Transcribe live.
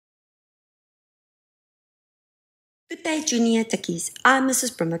Good day, Junior Tikkies. I'm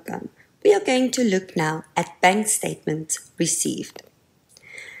Mrs. Brimacombe. We are going to look now at bank statements received.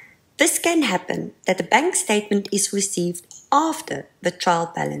 This can happen that the bank statement is received after the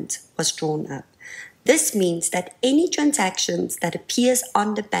trial balance was drawn up. This means that any transactions that appears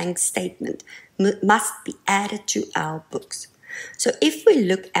on the bank statement must be added to our books. So if we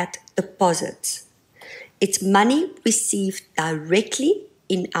look at deposits, it's money received directly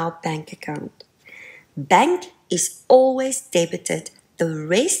in our bank account. Bank is always debited, the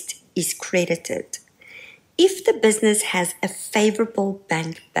rest is credited. If the business has a favorable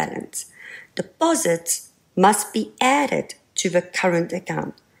bank balance, deposits must be added to the current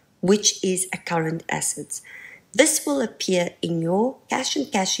account, which is a current asset. This will appear in your cash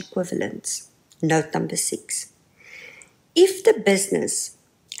and cash equivalents, note number 6. If the business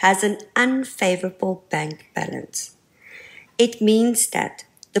has an unfavorable bank balance, it means that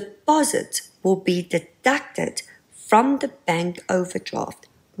deposits will be deducted from the bank overdraft,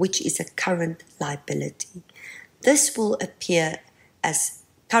 which is a current liability. This will appear as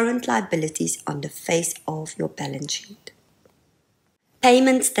current liabilities on the face of your balance sheet.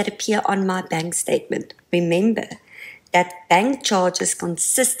 Payments that appear on my bank statement. Remember that bank charges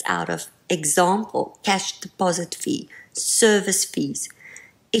consist out of, example, cash deposit fee, service fees.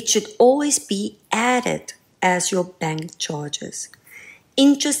 It should always be added as your bank charges.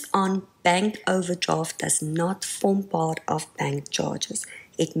 Interest on bank overdraft does not form part of bank charges.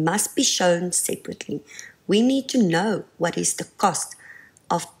 It must be shown separately. We need to know what is the cost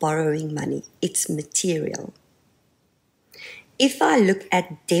of borrowing money. It's material. If I look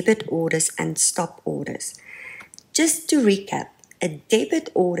at debit orders and stop orders, just to recap, a debit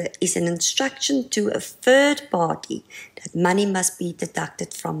order is an instruction to a third party that money must be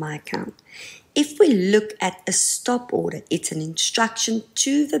deducted from my account. If we look at a stop order, it's an instruction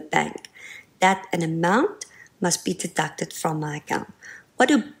to the bank that an amount must be deducted from my account. What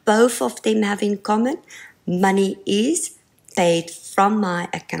do both of them have in common? Money is paid from my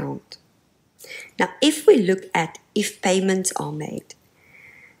account. Now, if we look at if payments are made,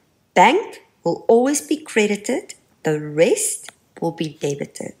 bank will always be credited, the rest will be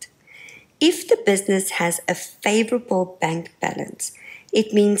debited. If the business has a favorable bank balance,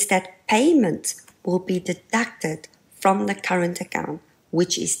 it means that payments will be deducted from the current account,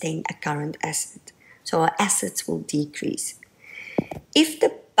 which is then a current asset. So our assets will decrease. If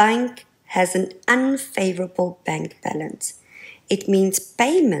the bank has an unfavorable bank balance, it means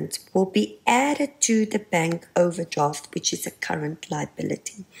payments will be added to the bank overdraft, which is a current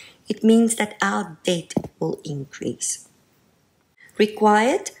liability. It means that our debt will increase.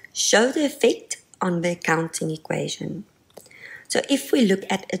 Required, show the effect on the accounting equation. So if we look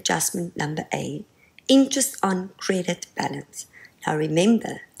at adjustment number A, interest on credit balance. Now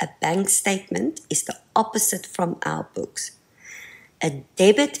remember, a bank statement is the opposite from our books. A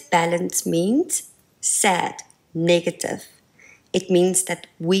debit balance means sad, negative. It means that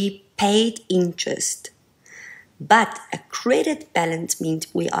we paid interest. But a credit balance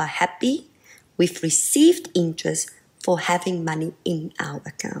means we are happy, we've received interest for having money in our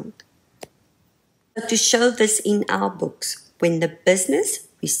account. So to show this in our books, when the business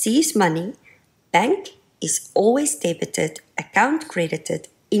receives money, bank is always debited, account credited,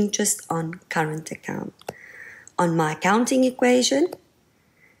 interest on current account. On my accounting equation,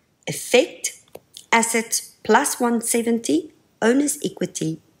 effect, assets plus 170, owner's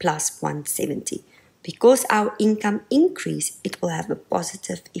equity plus 170. Because our income increase, it will have a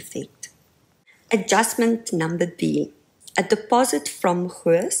positive effect. Adjustment number B, a deposit from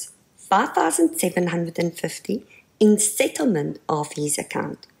Goos, 5,750 in settlement of his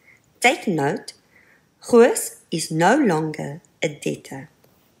account. Take note, Goos is no longer a debtor.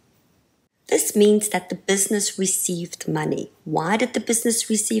 This means that the business received money. Why did the business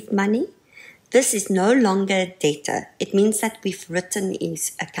receive money? This is no longer a debtor. It means that we've written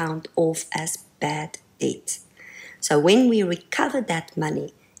his account off as bad debt. So when we recover that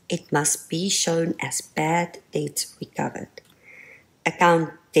money, it must be shown as bad debts recovered.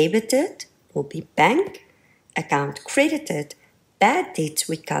 Account debited will be bank. Account credited, bad debts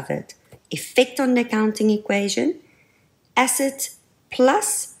recovered. Effect on the accounting equation, assets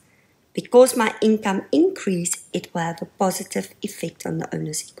plus, because my income increased, it will have a positive effect on the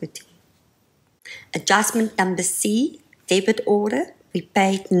owner's equity. Adjustment number C, debit order. We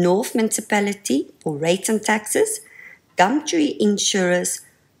paid North Municipality for rates and taxes, Gumtree Insurers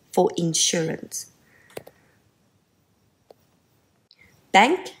for insurance.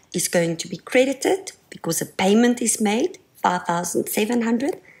 Bank is going to be credited because a payment is made,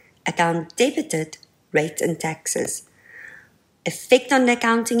 5,700, account debited, rate and taxes. Effect on the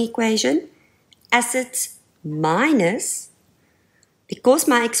accounting equation, assets minus, because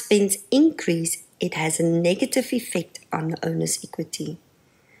my expense increase, it has a negative effect on the owner's equity.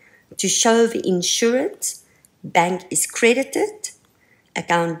 To show the insurance, bank is credited,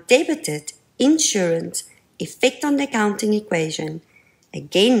 account debited, insurance, effect on the accounting equation,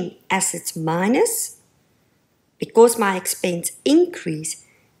 again assets minus, because my expense increase,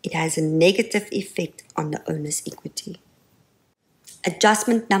 it has a negative effect on the owner's equity.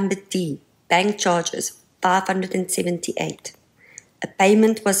 Adjustment number D, bank charges 578. A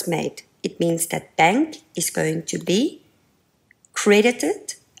payment was made. It means that bank is going to be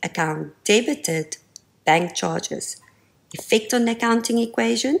credited, account debited, bank charges, effect on the accounting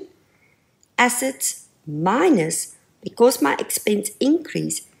equation, assets minus, because my expense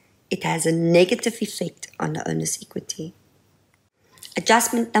increase, it has a negative effect on the owner's equity.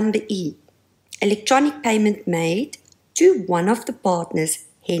 Adjustment number E, electronic payment made to one of the partners,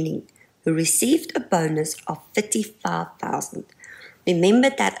 Henning, who received a bonus of 35,000. Remember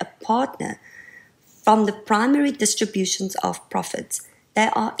that a partner, from the primary distributions of profits, they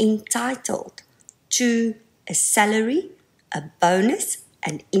are entitled to a salary, a bonus,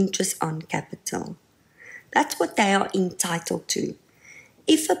 and interest on capital. That's what they are entitled to.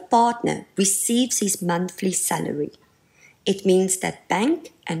 If a partner receives his monthly salary, it means that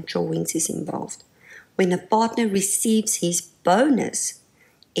bank and drawings is involved. When a partner receives his bonus,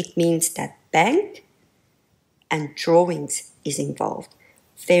 it means that bank and drawings is involved.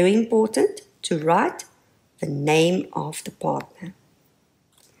 Very important to write the name of the partner.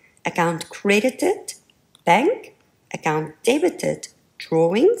 Account credited, bank, account debited,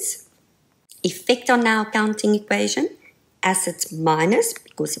 drawings, effect on our accounting equation, assets minus,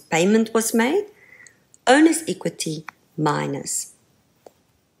 because a payment was made, owner's equity minus.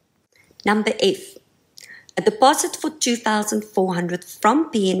 Number F, a deposit for 2,400 from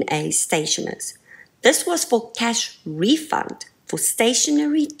P&A Stationers. This was for cash refund for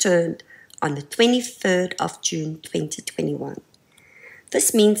stationery returned on the 23rd of June 2021.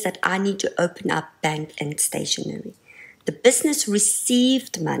 This means that I need to open up bank and stationery. The business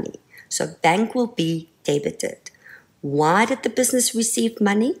received money, so bank will be debited. Why did the business receive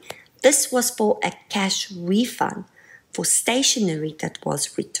money? This was for a cash refund for stationery that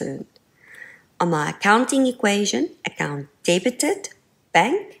was returned. On my accounting equation, account debited,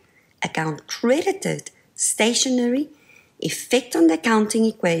 bank, account credited, stationery, effect on the accounting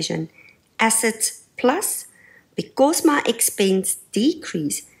equation, assets plus, because my expense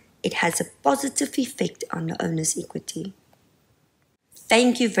decrease, it has a positive effect on the owner's equity.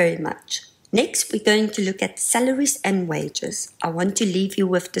 Thank you very much. Next, we're going to look at salaries and wages. I want to leave you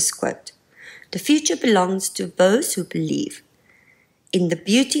with this quote. The future belongs to those who believe in the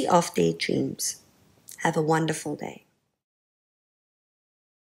beauty of their dreams. Have a wonderful day.